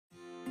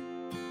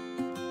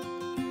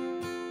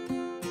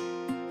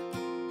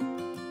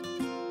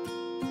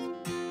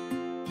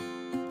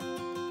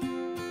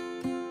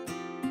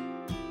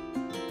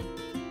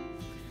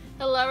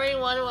Hello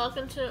everyone,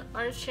 welcome to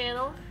our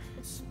channel.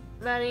 It's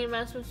Madi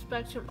Madison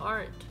Spectrum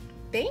Art.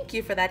 Thank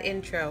you for that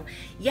intro.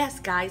 Yes,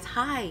 guys,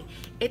 hi.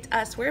 It's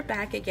us. We're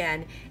back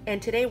again.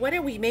 And today, what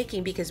are we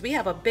making? Because we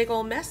have a big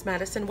old mess,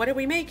 Madison. What are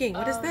we making?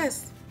 What is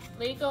this?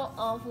 Legal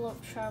envelope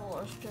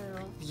traveler's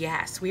journal.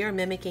 Yes, we are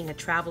mimicking a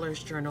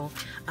traveler's journal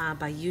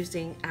by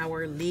using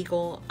our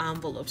legal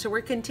envelope. So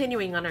we're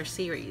continuing on our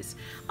series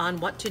on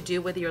what to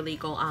do with your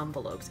legal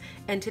envelopes.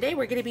 And today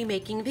we're going to be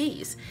making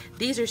these.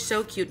 These are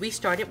so cute.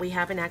 We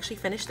haven't actually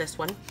finished this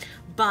one,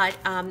 but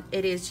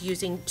it is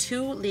using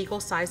 2 legal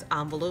size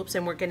envelopes,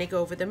 and we're going to go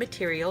over the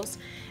materials.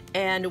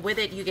 And with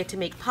it, you get to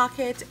make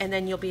pockets, and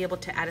then you'll be able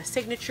to add a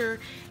signature.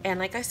 And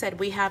like I said,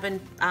 we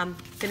haven't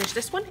finished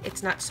this one.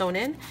 It's not sewn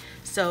in.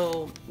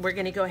 So we're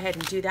going to go ahead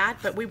and do that.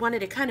 But we wanted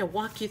to kind of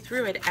walk you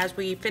through it as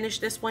we finish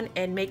this one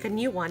and make a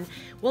new one.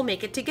 We'll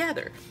make it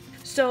together.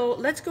 So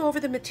let's go over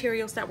the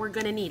materials that we're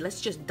going to need.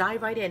 Let's just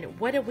dive right in.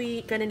 What are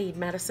we going to need,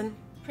 Madison?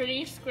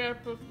 Pretty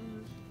scrapbook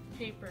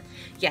paper.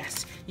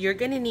 Yes, you're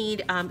going to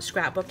need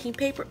scrapbooking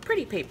paper,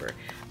 pretty paper.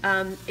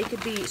 It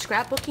could be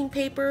scrapbooking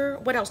paper.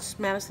 What else,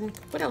 Madison?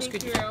 What else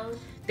could you?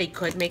 They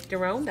could make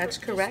their own. That's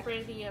correct.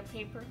 Spray the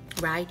paper.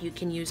 Right. You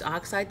can use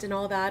oxides and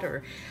all that,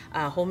 or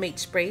homemade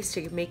sprays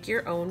to make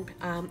your own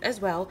as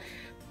well.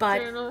 But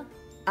Journal.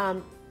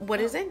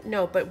 What is it?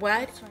 No, but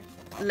what?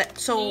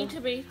 So need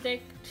to be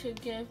thick to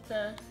give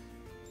the.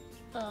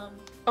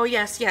 Oh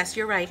yes,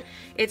 you're right.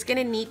 It's going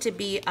to need to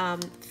be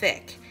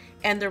thick.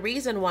 And the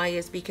reason why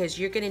is because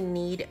you're going to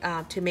need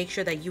to make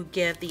sure that you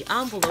give the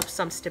envelopes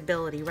some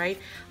stability, right?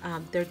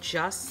 They're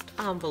just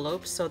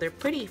envelopes, so they're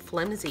pretty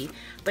flimsy.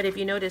 But if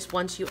you notice,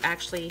 once you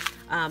actually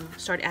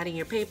start adding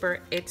your paper,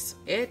 it's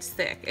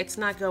thick. It's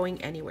not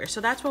going anywhere.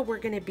 So that's what we're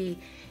going to be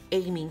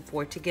aiming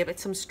for, to give it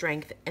some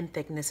strength and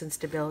thickness and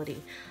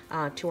stability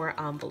to our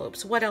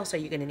envelopes. What else are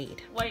you going to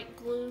need? White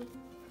glue.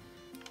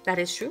 That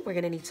is true. We're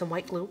going to need some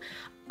white glue.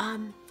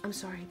 I'm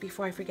sorry,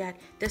 before I forget,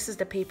 this is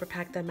the paper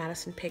pack that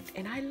Madison picked,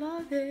 and I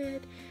love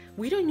it.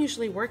 We don't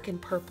usually work in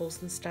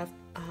purples and stuff,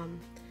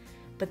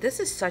 but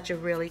this is such a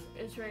really...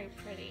 It's very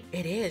pretty.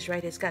 It is,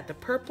 right? It's got the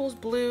purples,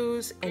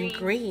 blues, and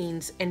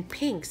greens, and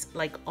pinks,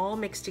 like all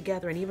mixed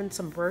together, and even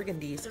some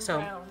burgundies. And so,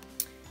 brown.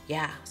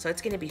 Yeah, so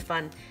it's going to be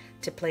fun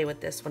to play with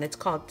this one. It's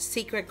called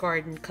Secret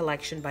Garden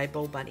Collection by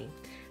Bo Bunny.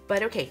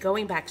 But okay,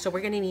 going back, so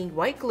we're going to need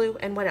white glue,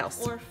 and what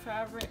else? Or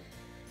fabric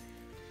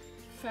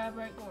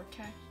or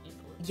tacky glue.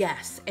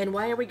 Yes, and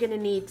why are we going to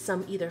need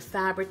some either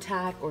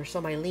Fabri-Tac or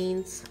some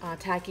Eileen's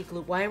tacky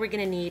glue? Why are we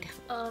going to need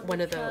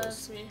one of those?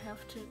 Because we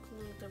have to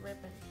glue the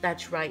ribbon.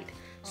 That's right.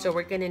 So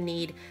we're going to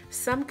need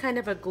some kind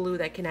of a glue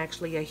that can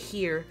actually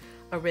adhere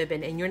a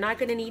ribbon, and you're not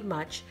going to need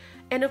much.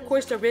 And of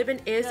course, the ribbon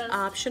is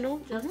optional.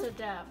 Just a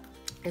dab.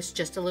 It's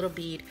just a little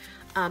bead.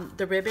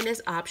 The ribbon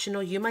is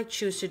optional. You might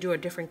choose to do a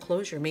different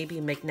closure, maybe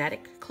a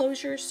magnetic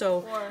closure.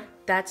 So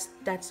that's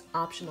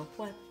optional.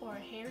 What? Or a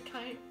hair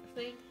tie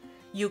thing.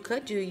 You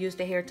could use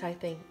the hair tie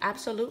thing.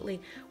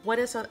 Absolutely. What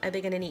else are they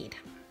going to need?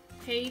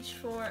 Page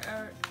for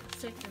our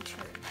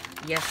signature.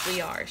 Yes, we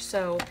are.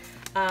 So,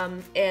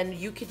 and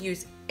you could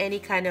use any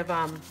kind of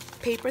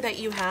paper that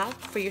you have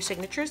for your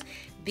signatures.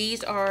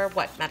 These are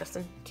what,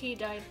 Madison?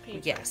 Tea-dyed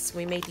paper. Yes,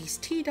 we made these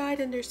tea-dyed,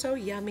 and they're so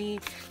yummy.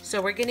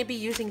 So we're going to be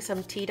using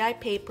some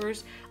tea-dyed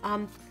papers.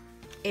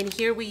 And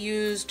here we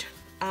used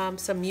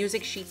some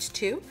music sheets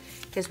too,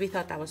 because we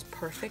thought that was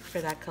perfect for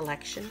that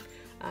collection.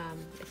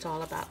 It's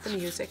all about the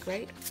music,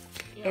 right?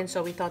 Yep. And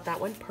so we thought that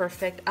one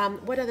perfect.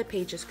 What other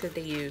pages could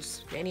they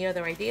use? Any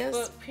other ideas?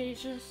 Book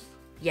pages.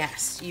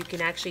 Yes, you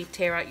can actually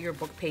tear out your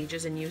book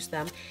pages and use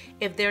them.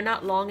 If they're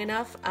not long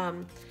enough,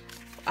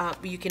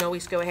 you can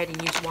always go ahead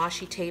and use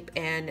washi tape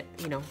and,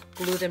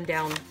 glue them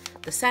down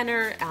the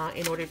center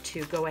in order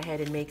to go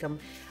ahead and make them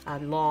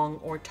long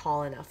or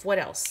tall enough. What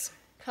else?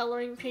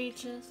 Coloring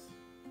pages.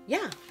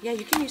 Yeah,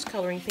 you can use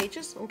coloring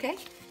pages, okay?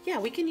 Yeah,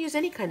 we can use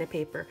any kind of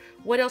paper.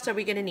 What else are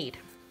we going to need?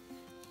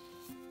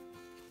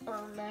 Or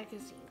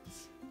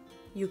magazines.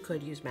 You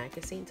could use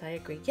magazines, I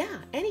agree. Yeah,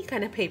 any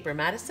kind of paper,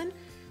 Madison.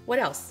 What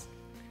else?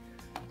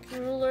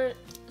 Ruler,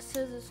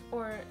 scissors,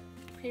 or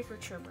paper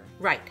trimmer.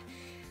 Right.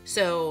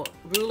 So,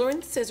 ruler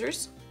and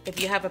scissors.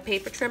 If you have a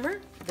paper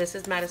trimmer, this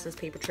is Madison's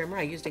paper trimmer.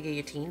 I used a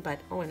guillotine, but,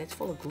 and it's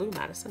full of glue,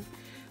 Madison.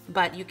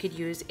 But you could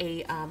use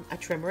a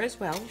trimmer as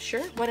well.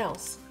 Sure. What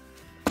else?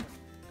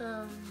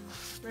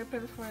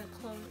 Ribbon for a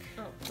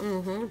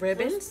clothes.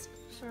 Ribbons?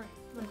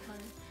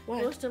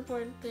 What? Most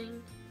important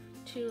thing,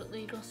 2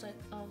 legal size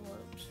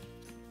envelopes.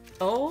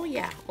 Oh,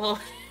 yeah. Well,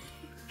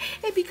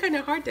 it'd be kind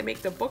of hard to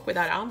make the book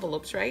without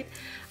envelopes, right?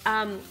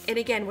 And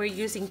again, we're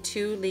using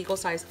 2 legal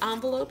size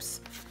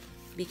envelopes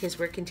because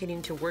we're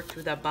continuing to work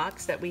through the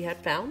box that we had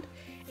found.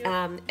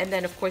 Yep. And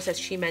then, of course, as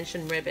she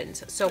mentioned,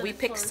 ribbons. So we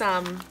picked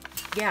some,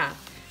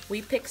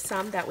 we picked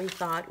some that we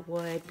thought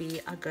would be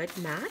a good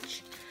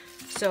match.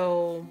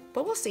 So,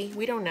 but we'll see.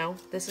 We don't know.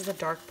 This is a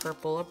dark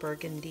purple, a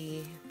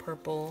burgundy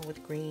purple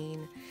with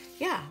green.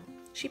 Yeah,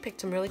 she picked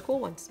some really cool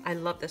ones. I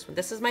love this one.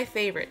 This is my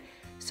favorite.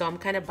 So I'm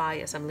kind of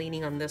biased. I'm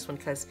leaning on this one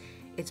because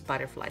it's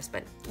butterflies,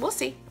 but we'll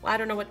see. I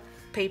don't know what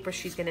paper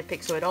she's gonna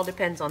pick, so it all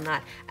depends on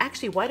that.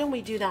 Actually, why don't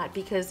we do that?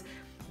 Because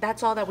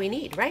that's all that we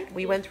need, right?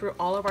 We went through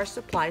all of our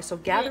supplies, so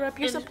gather up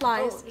your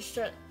supplies.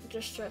 Oh,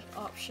 distress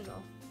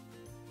optional.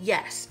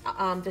 Yes,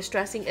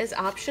 distressing is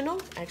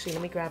optional. Actually,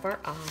 let me grab our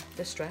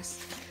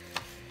distress.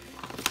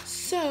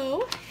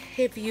 So,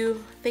 if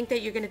you think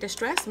that you're gonna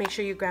distress, make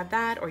sure you grab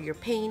that, or your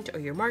paint, or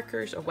your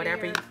markers, or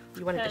whatever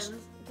you want to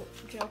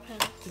gel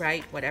pens.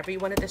 Right, whatever you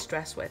want to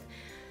distress with.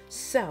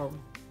 So,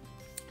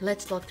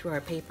 let's look through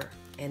our paper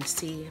and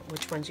see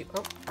which ones you.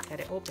 Oh, I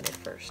gotta open it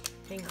first.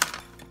 Hang on.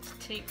 It's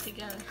taped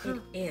together.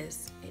 It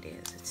is.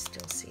 It's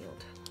still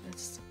sealed.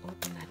 Let's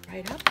open that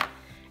right up.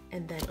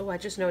 And then, oh, I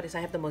just noticed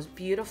I have the most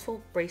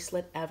beautiful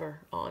bracelet ever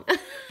on.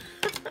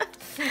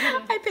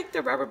 I picked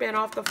the rubber band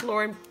off the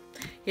floor and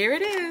here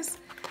it is.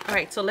 All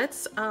right, so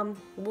let's,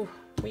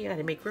 we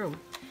gotta make room.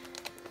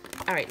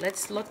 All right,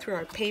 let's look through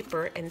our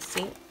paper and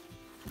see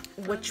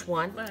which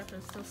one. What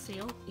happened, still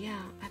sealed?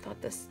 Yeah, I thought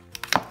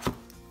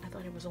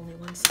it was only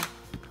one seal.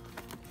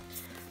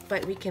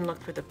 But we can look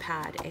through the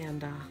pad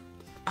and,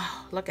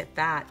 oh, look at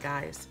that,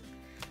 guys.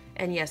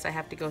 And yes, I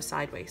have to go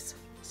sideways.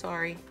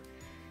 Sorry.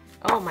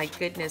 Oh my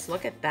goodness,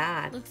 look at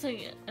that. Looks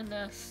like a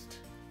nest.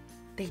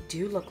 They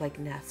do look like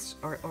nests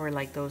or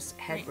like those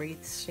head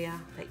wreaths, yeah,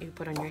 that you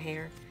put on your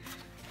hair.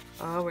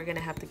 Oh, we're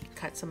gonna have to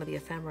cut some of the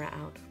ephemera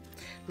out.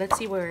 Let's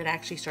see where it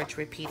actually starts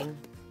repeating.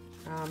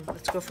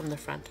 Let's go from the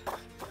front.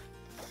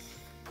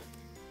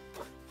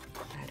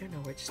 I don't know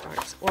where it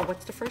starts. Well,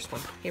 what's the first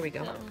one? Here we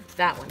go.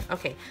 That one.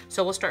 Okay,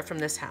 so we'll start from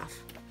this half.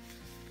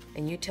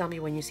 And you tell me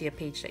when you see a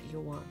page that you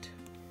want.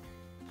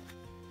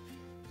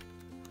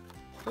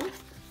 Oh.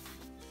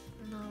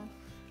 No.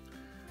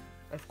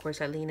 Of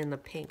course, I lean in the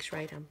pinks,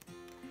 right?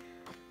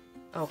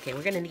 Okay,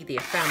 we're gonna need the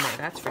ephemera,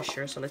 that's for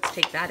sure. So let's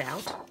take that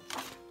out.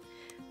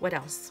 What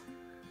else?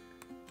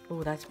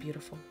 Oh, that's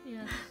beautiful.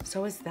 Yeah.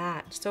 So is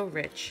that. So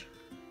rich.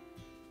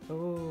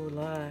 Oh,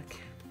 look.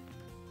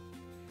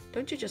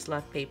 Don't you just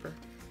love paper?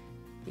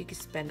 I could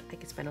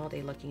spend all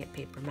day looking at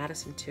paper.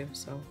 Madison too,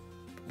 so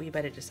we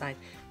better decide.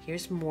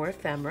 Here's more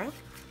ephemera.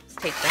 Let's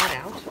take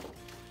that out.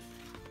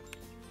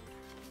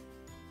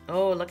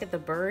 Oh, look at the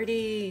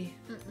birdie.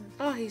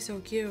 Oh, he's so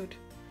cute.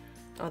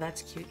 Oh,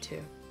 that's cute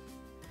too.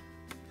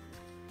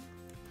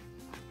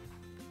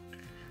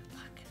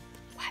 Look.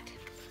 What?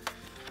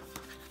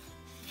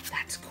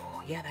 That's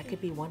cool. Yeah, that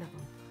could be one of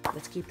them.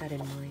 Let's keep that in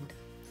mind.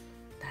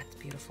 That's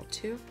beautiful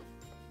too.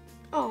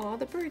 Oh,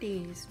 the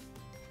birdies.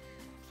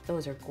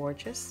 Those are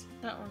gorgeous.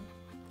 That one.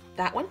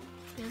 That one?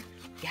 Yeah.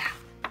 Yeah,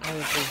 I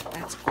agree.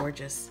 That's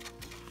gorgeous.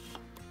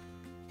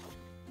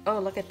 Oh,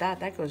 look at that.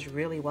 That goes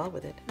really well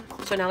with it.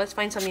 So now let's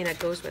find something that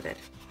goes with it.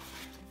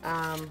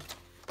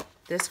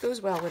 This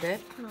goes well with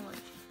it.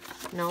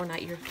 No,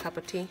 not your cup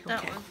of tea. That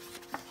Okay. one.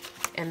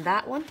 And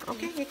that one?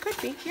 Okay, it could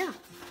be. Yeah.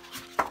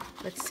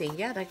 Let's see.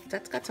 Yeah,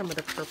 that's got some of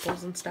the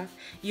purples and stuff.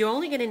 You're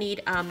only going to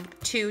need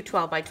 2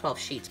 12 by 12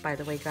 sheets, by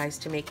the way, guys,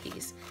 to make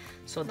these.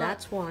 So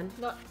that's one.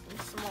 Not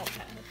the small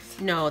pads.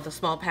 No, the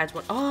small pads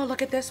one. Oh,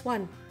 look at this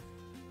one.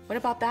 What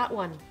about that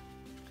one?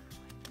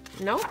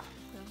 No? No.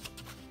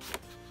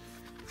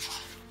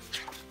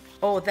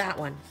 Oh, that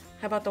one.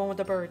 How about the one with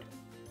the bird?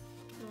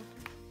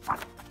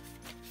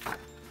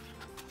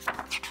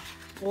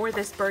 Or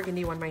this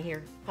burgundy one right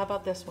here. How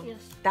about this one?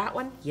 Yes. That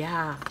one?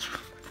 Yeah.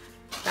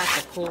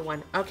 That's a cool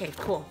one. Okay,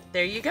 cool.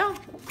 There you go.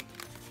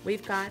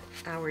 We've got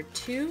our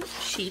 2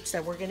 sheets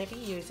that we're going to be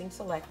using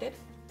selected.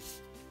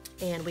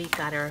 And we've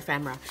got our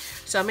ephemera.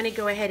 So I'm going to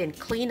go ahead and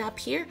clean up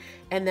here.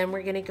 And then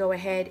we're going to go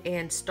ahead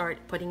and start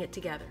putting it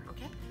together.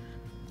 Okay?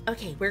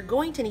 Okay, we're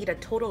going to need a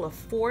total of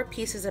 4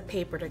 pieces of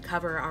paper to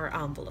cover our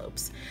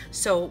envelopes.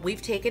 So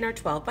we've taken our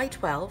 12 by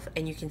 12,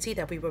 and you can see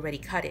that we've already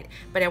cut it,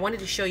 but I wanted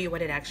to show you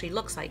what it actually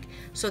looks like.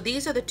 So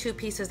these are the 2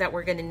 pieces that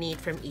we're gonna need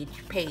from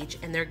each page,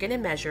 and they're gonna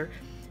measure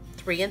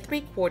 3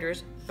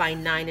 3/4 by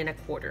 9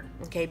 1/4,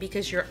 okay?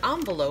 Because your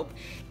envelope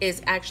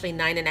is actually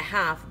 9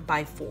 1/2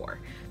 by 4.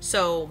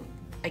 So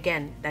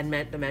again, the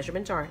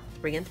measurements are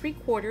 3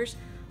 3/4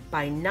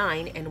 by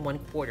 9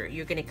 1/4.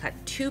 You're gonna cut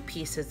 2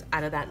 pieces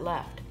out of that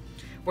left.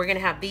 We're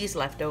gonna have these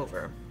left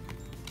over.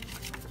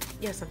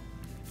 Yes,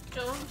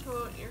 Don't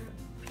throw your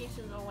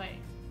pieces away.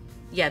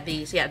 yeah,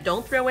 these. Yeah,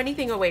 don't throw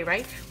anything away,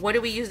 right? What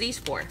do we use these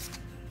for?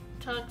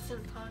 Tucks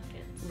and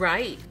pockets.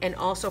 Right, and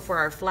also for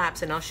our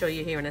flaps, and I'll show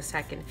you here in a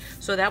second.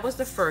 So that was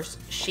the first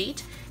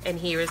sheet, and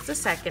here is the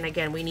second.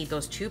 Again, we need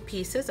those 2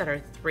 pieces that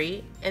are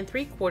 3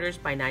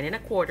 3/4 by 9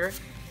 1/4,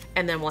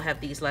 and then we'll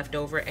have these left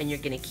over, and you're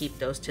gonna keep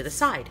those to the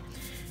side.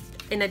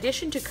 In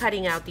addition to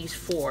cutting out these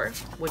 4,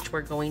 which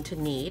we're going to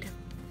need,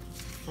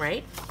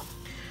 right?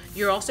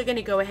 You're also going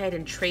to go ahead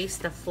and trace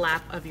the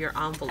flap of your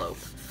envelope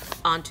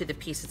onto the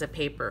pieces of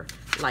paper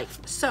like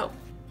so.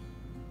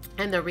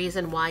 And the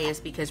reason why is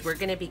because we're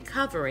going to be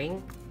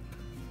covering,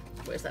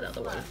 where's that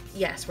other one?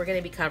 Yes, we're going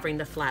to be covering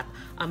the flap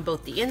on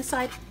both the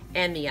inside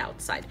and the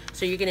outside.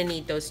 So you're going to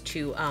need those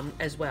 2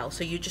 as well.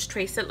 So you just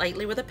trace it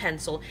lightly with a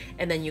pencil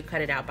and then you cut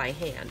it out by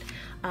hand.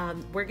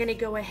 We're going to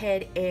go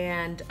ahead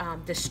and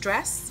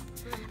distress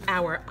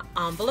our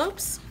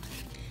envelopes.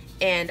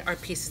 and our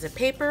pieces of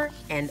paper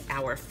and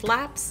our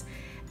flaps.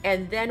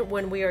 And then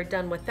when we are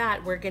done with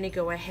that, we're gonna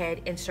go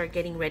ahead and start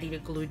getting ready to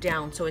glue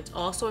down. So it's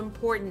also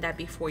important that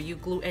before you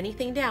glue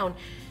anything down,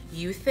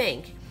 you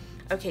think,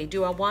 okay,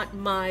 do I want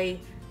my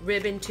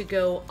ribbon to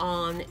go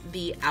on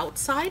the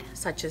outside,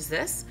 such as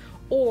this,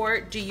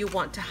 or do you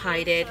want to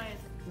hide it?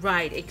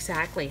 Right,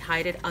 exactly,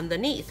 hide it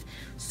underneath.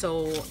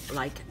 So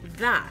like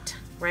that,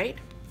 right?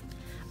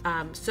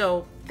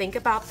 So think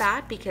about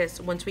that, because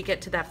once we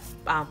get to that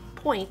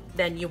point,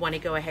 then you want to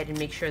go ahead and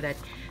make sure that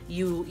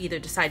you either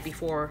decide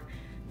before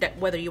that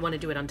whether you want to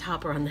do it on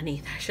top or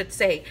underneath, I should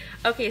say.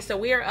 Okay, so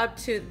we are up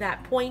to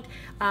that point.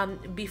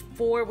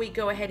 Before we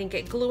go ahead and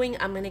get gluing,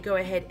 I'm going to go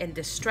ahead and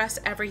distress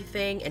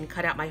everything and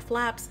cut out my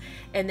flaps,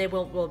 and then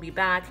we'll be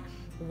back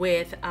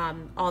with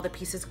all the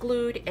pieces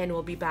glued, and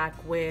we'll be back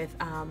with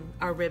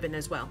our ribbon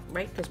as well,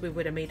 right? Because we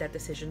would have made that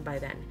decision by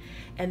then.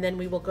 And then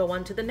we will go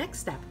on to the next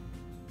step.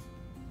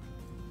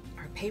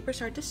 Our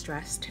papers are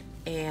distressed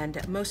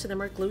and most of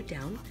them are glued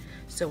down.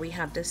 So we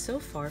have this so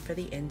far for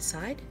the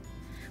inside.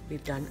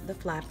 We've done the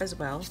flap as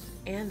well,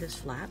 and this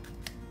flap,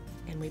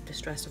 and we've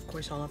distressed, of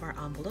course, all of our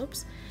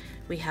envelopes.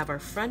 We have our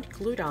front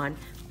glued on,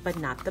 but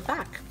not the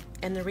back.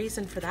 And the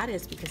reason for that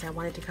is because I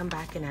wanted to come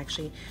back and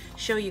actually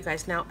show you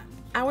guys. Now,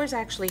 ours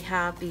actually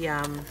have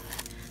the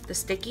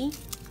sticky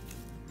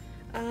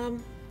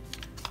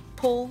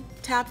pull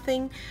tab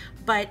thing,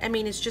 but I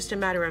mean, it's just a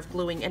matter of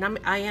gluing, and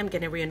I am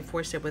going to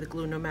reinforce it with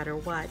glue no matter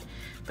what.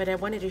 But I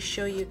wanted to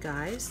show you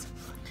guys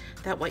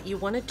that what you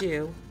want to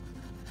do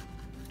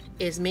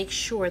is make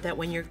sure that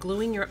when you're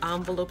gluing your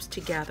envelopes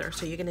together,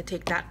 so you're going to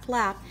take that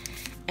flap,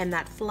 and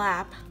that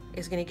flap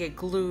is going to get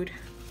glued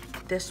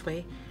this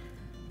way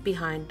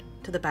behind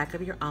to the back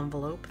of your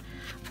envelope.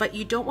 But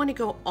you don't want to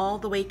go all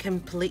the way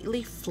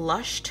completely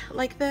flushed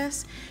like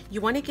this.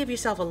 You want to give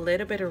yourself a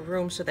little bit of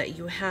room so that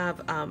you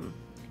have,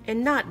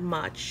 and not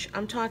much,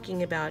 I'm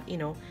talking about, you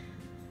know,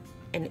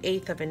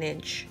 1/8 of an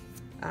inch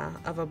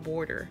of a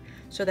border,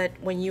 so that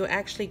when you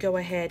actually go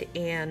ahead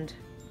and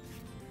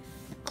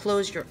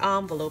close your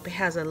envelope, it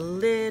has a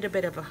little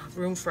bit of a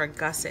room for a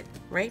gusset,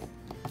 right?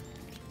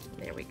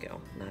 There we go,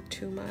 not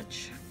too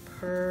much.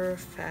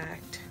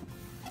 Perfect.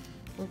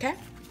 Okay,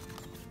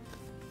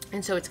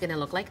 and so it's going to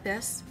look like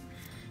this.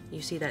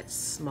 You see that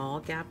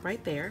small gap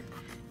right there.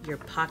 Your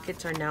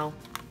pockets are now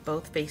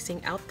both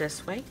facing out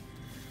this way.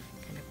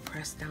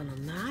 Press down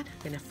on that. I'm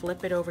going to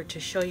flip it over to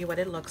show you what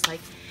it looks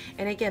like.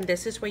 And again,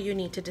 this is where you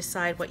need to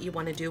decide what you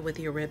want to do with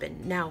your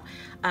ribbon. Now,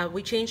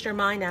 we changed our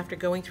mind after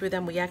going through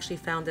them. We actually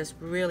found this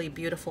really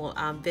beautiful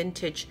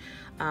vintage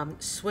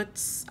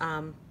Swiss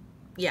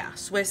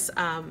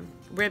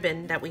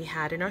ribbon that we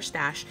had in our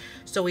stash,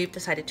 so we've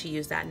decided to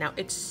use that. Now,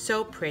 it's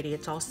so pretty,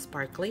 it's all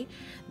sparkly,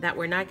 that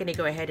we're not going to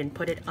go ahead and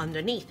put it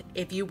underneath.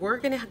 If you were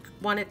going to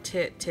want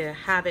it to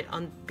have it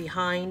on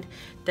behind,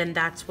 then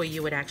that's where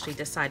you would actually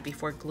decide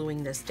before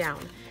gluing this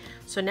down.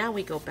 So now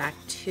we go back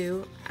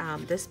to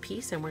this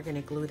piece, and we're going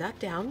to glue that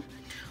down.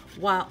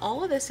 While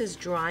all of this is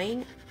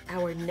drying,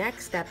 our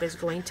next step is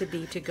going to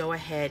be to go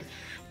ahead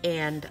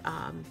and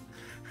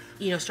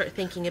you know, start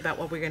thinking about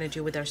what we're going to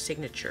do with our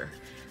signature.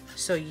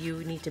 So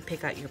you need to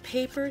pick out your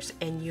papers,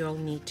 and you'll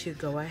need to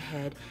go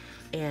ahead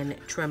and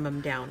trim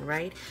them down,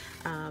 right?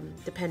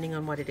 Depending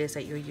on what it is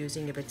that you're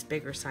using, if it's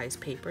bigger size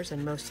papers,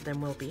 and most of them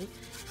will be.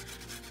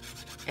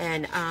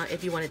 And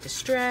if you want to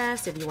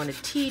distress, if you want to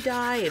tea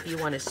dye, if you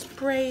want to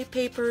spray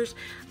papers,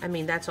 I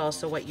mean, that's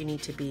also what you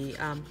need to be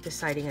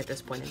deciding at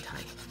this point in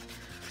time.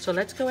 So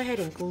let's go ahead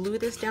and glue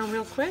this down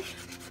real quick.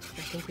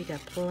 I think we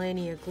got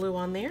plenty of glue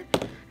on there.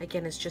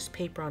 Again, it's just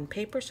paper on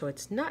paper, so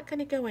it's not going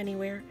to go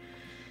anywhere.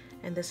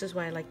 And this is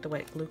why I like the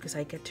wet glue, because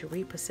I get to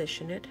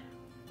reposition it.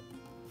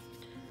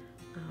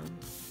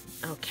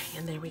 Okay,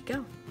 and there we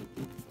go.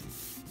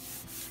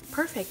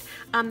 Perfect.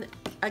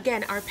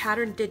 Again, our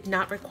pattern did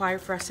not require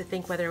for us to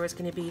think whether it was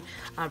going to be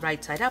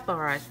right side up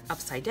or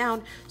upside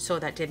down, so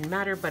that didn't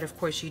matter. But of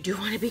course, you do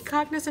want to be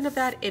cognizant of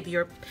that if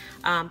your,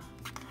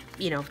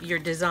 you know, your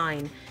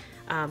design,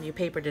 your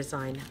paper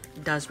design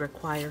does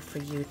require for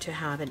you to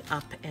have an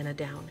up and a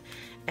down.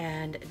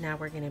 And now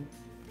we're going to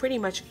pretty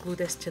much glue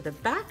this to the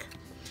back.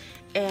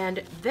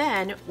 And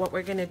then what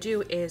we're going to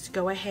do is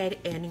go ahead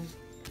and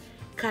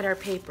cut our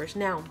papers.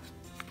 Now,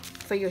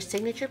 for your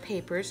signature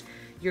papers,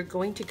 you're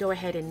going to go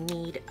ahead and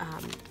need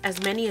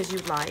as many as you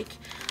like,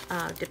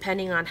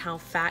 depending on how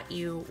fat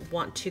you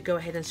want to go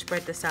ahead and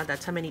spread this out.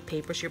 That's how many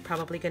papers you're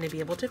probably going to be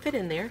able to fit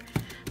in there.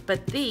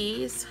 But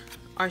these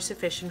are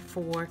sufficient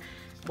for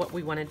what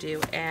we want to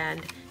do,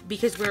 and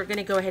because we're going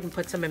to go ahead and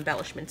put some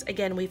embellishments.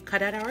 Again, we've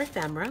cut out our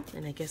ephemera,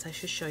 and I guess I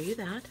should show you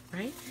that,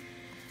 right?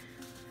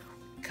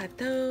 Cut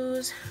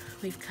those.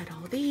 We've cut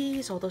all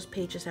these, all those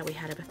pages that we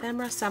had of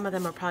ephemera. Some of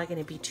them are probably going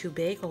to be too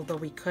big, although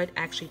we could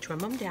actually trim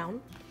them down.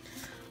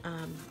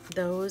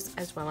 Those,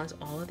 as well as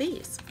all of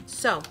these.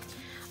 So,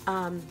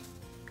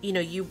 you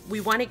know, we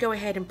want to go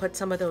ahead and put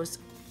some of those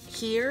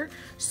here.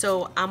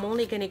 So I'm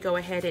only going to go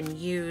ahead and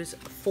use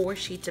 4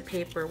 sheets of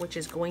paper, which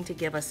is going to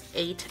give us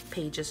 8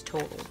 pages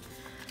total.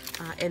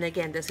 And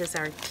again, this is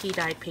our tea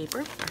dye paper,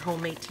 our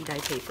homemade tea dye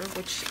paper,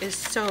 which is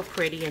so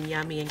pretty and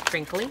yummy and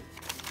crinkly.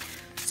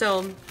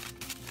 So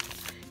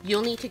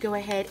you'll need to go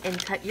ahead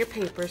and cut your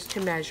papers to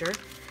measure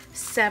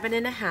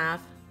 7.5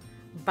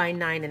 by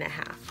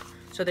 9.5.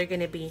 So they're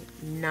going to be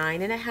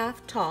 9.5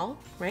 tall,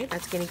 right?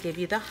 That's going to give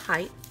you the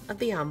height of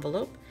the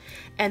envelope.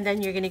 And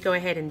then you're going to go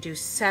ahead and do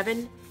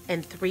 7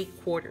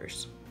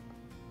 3/4.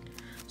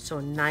 So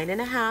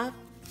 9.5,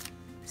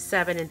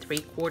 7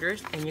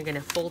 3/4, and you're going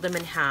to fold them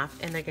in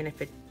half, and they're going to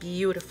fit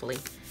beautifully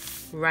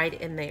right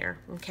in there,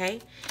 okay?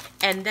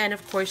 And then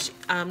of course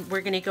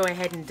we're going to go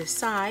ahead and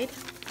decide.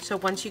 So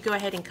once you go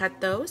ahead and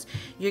cut those,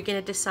 you're going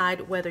to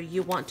decide whether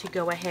you want to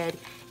go ahead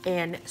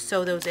and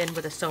sew those in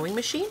with a sewing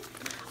machine,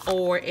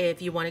 or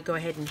if you want to go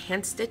ahead and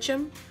hand stitch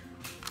them.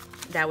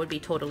 That would be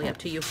totally up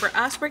to you. For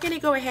us, we're going to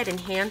go ahead and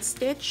hand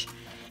stitch,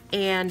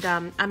 and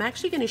I'm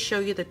actually going to show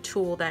you the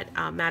tool that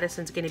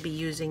Madison's going to be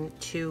using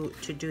to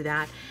do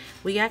that.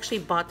 We actually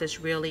bought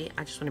this really,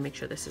 I just want to make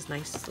sure this is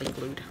nicely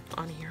glued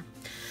on here.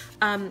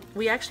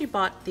 We actually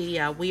bought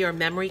the We Are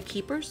Memory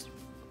Keepers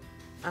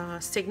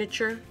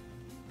signature.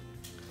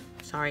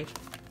 Sorry,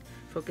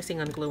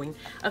 focusing on gluing.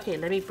 Okay,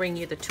 let me bring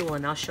you the tool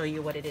and I'll show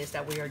you what it is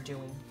that we are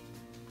doing.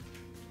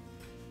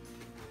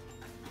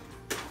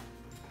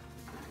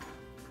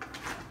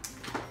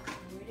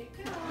 Where'd it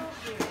go?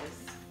 Here it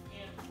is.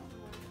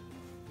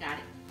 Yeah. Got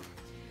it.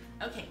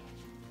 Okay.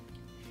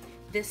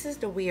 This is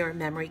the We Are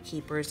Memory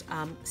Keepers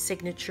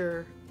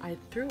signature. I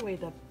threw away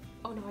the,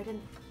 oh no, I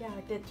didn't. Yeah,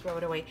 I did throw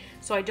it away.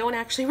 So I don't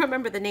actually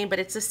remember the name, but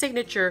it's a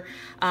signature.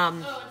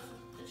 It's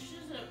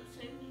just a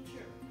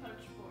signature punch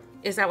board.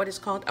 Is that what it's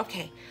called?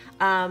 Okay.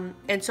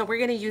 And so we're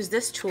going to use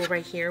this tool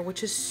right here,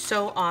 which is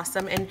so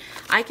awesome. And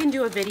I can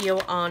do a video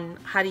on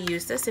how to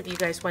use this if you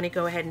guys want to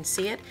go ahead and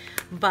see it.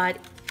 But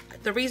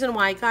the reason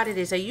why I got it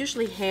is I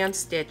usually hand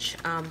stitch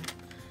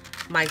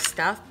my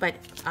stuff, but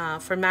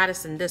for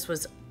Madison, this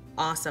was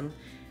awesome.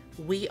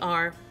 We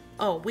Are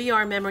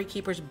Memory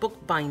Keepers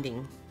book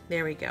binding.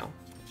 There we go.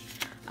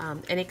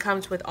 And it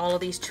comes with all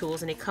of these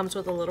tools, and it comes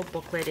with a little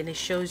booklet, and it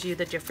shows you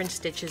the different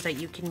stitches that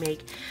you can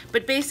make.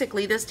 But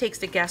basically this takes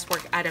the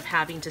guesswork out of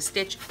having to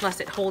stitch,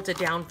 plus it holds it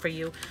down for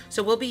you.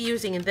 So we'll be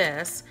using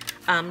this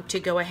to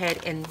go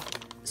ahead and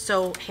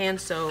hand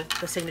sew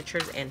the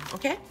signatures in,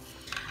 okay?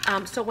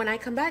 So when I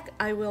come back,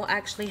 I will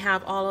actually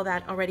have all of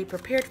that already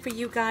prepared for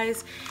you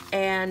guys,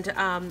 and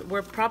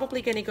we're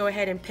probably going to go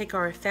ahead and pick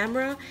our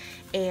ephemera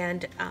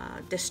and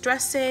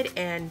distress it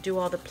and do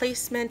all the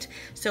placement.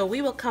 So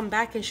we will come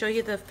back and show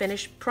you the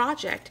finished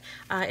project.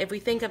 If we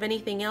think of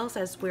anything else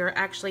as we're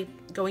actually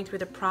going through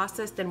the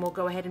process, then we'll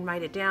go ahead and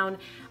write it down.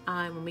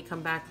 When we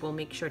come back, we'll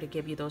make sure to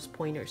give you those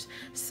pointers.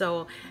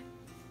 So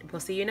we'll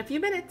see you in a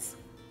few minutes.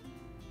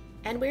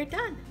 And we're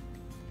done.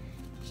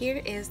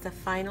 Here is the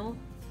final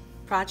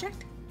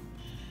project.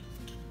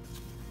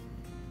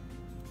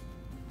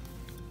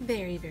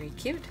 Very, very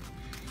cute.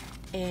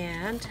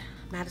 And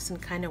Madison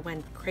kind of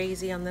went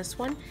crazy on this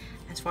one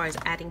as far as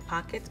adding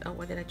pockets. Oh,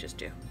 what did I just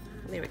do?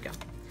 There we go.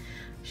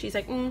 She's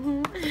like,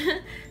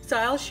 So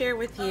I'll share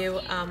with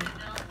you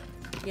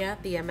yeah,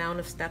 the amount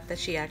of stuff that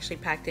she actually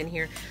packed in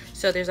here.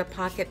 So there's a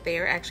pocket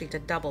there. Actually, it's a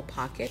double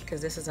pocket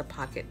because this is a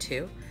pocket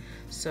too.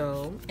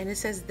 So, and it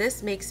says,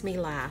 "This makes me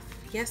laugh."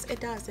 Yes, it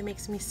does. It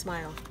makes me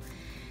smile.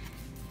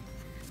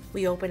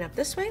 We open up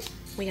this way.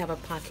 We have a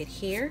pocket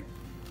here,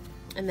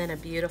 and then a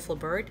beautiful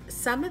bird.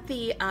 Some of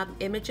the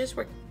images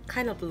were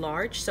kind of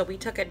large, so we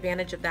took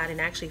advantage of that and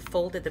actually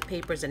folded the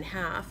papers in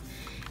half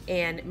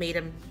and made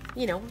them,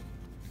 you know,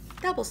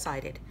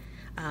 double-sided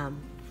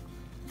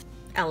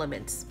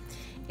elements.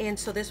 And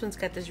so this one's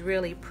got this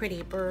really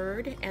pretty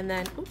bird, and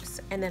then, oops,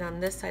 and then on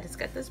this side it's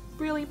got this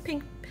really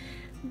pink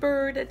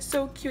bird. It's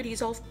so cute.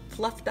 He's all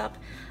fluffed up.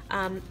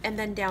 And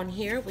then down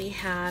here we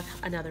have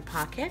another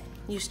pocket.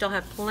 You still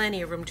have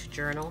plenty of room to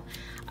journal.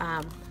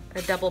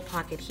 A double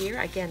pocket here.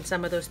 Again,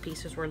 some of those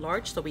pieces were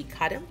large, so we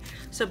cut them.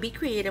 So be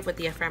creative with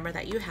the ephemera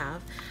that you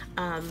have.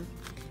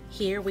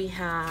 Here we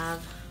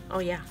have, oh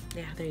yeah,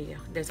 there you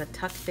go. There's a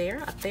tuck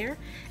there, up there,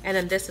 and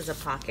then this is a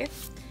pocket.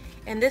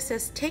 And this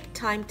says, "Take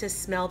time to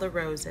smell the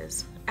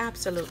roses."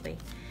 Absolutely.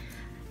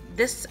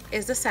 This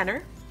is the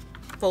center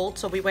fold,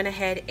 so we went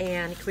ahead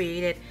and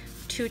created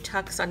 2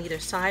 tucks on either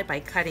side by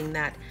cutting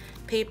that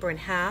paper in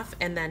half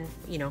and then,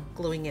 you know,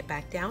 gluing it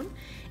back down.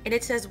 And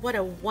it says, "What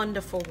a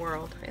wonderful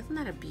world." Isn't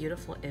that a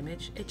beautiful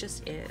image? It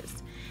just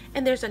is.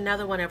 And there's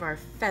another one of our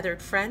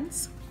feathered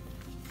friends.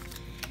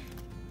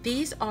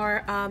 These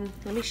are,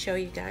 let me show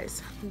you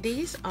guys.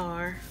 These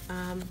are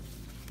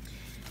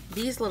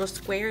these little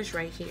squares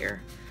right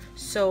here.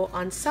 So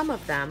on some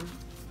of them,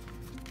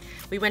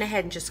 we went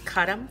ahead and just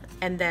cut them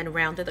and then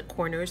rounded the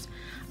corners,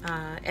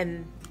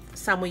 and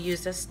some we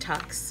used as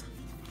tucks.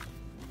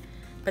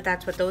 But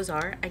that's what those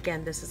are.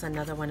 Again, this is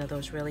another one of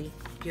those really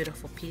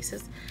beautiful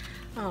pieces.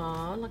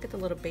 Oh, look at the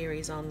little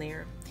berries on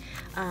there.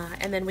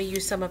 And then we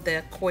use some of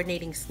the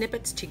coordinating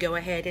snippets to go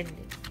ahead and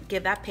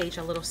give that page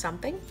a little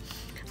something.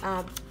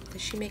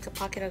 Did she make a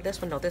pocket out of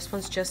this one? No, this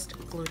one's just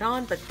glued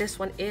on, but this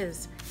one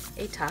is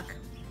a tuck.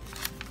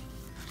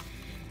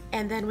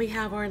 And then we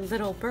have our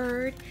little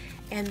bird,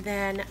 and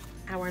then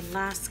our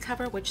last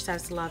cover, which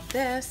says love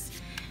this.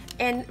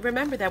 And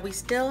remember that we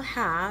still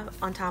have,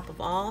 on top of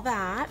all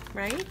that,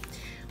 right,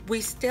 we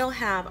still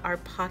have our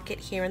pocket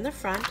here in the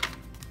front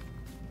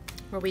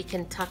where we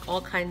can tuck all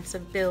kinds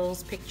of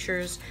bills,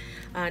 pictures,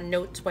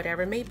 notes,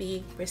 whatever it may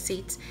be,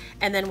 receipts.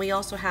 And then we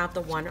also have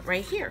the one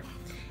right here.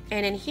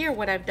 And in here,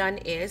 what I've done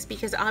is,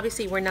 because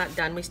obviously we're not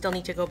done, we still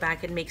need to go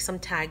back and make some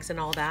tags and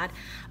all that.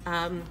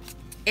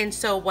 And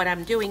so what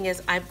I'm doing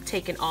is I've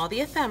taken all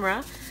the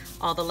ephemera,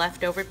 all the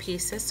leftover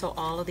pieces, so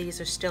all of these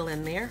are still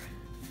in there.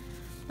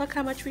 Look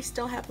how much we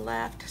still have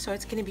left. So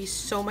it's gonna be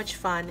so much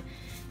fun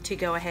to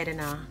go ahead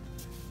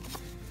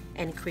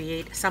and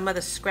create some of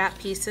the scrap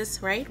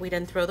pieces, right? We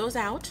didn't throw those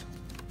out.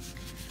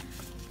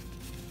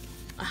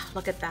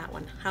 Look at that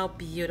one, how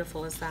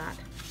beautiful is that?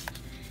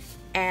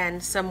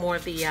 And some more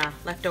of the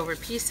leftover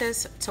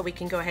pieces, so we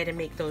can go ahead and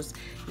make those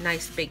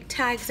nice big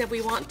tags that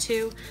we want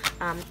to.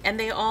 And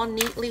they all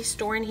neatly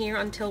store in here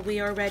until we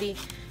are ready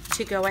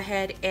to go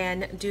ahead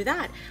and do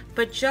that.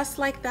 But just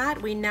like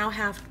that, we now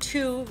have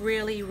two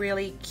really,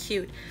 really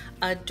cute,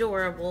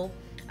 adorable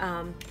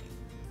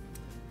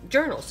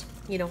journals,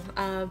 you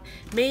know,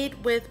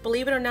 made with,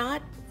 believe it or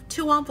not,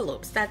 2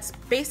 envelopes. That's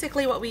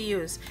basically what we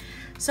use.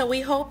 So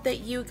we hope that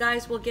you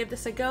guys will give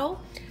this a go.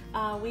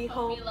 We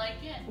hope you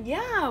like it.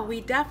 Yeah, we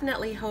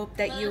definitely hope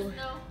that you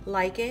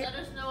like it. Let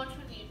us know which one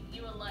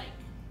you would like.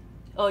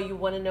 Oh, you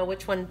want to know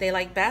which one they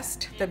like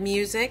best? Yeah. The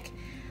music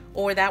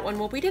or that one?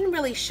 Well, we didn't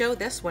really show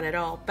this one at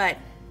all, but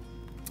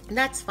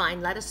that's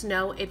fine. Let us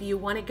know if you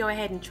want to go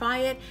ahead and try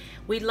it.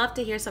 We'd love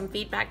to hear some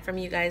feedback from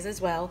you guys as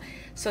well.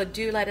 So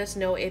do let us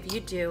know if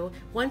you do.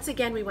 Once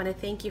again, we want to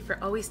thank you for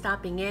always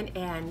stopping in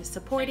and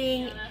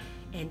supporting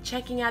and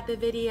checking out the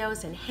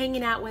videos and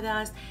hanging out with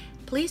us.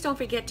 Please don't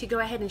forget to go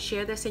ahead and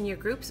share this in your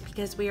groups,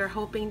 because we are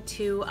hoping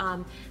to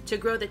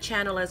grow the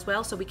channel as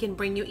well, so we can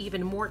bring you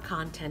even more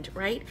content,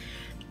 right?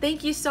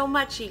 Thank you so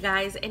much, you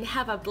guys, and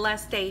have a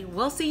blessed day.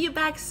 We'll see you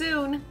back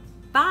soon.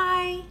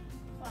 Bye.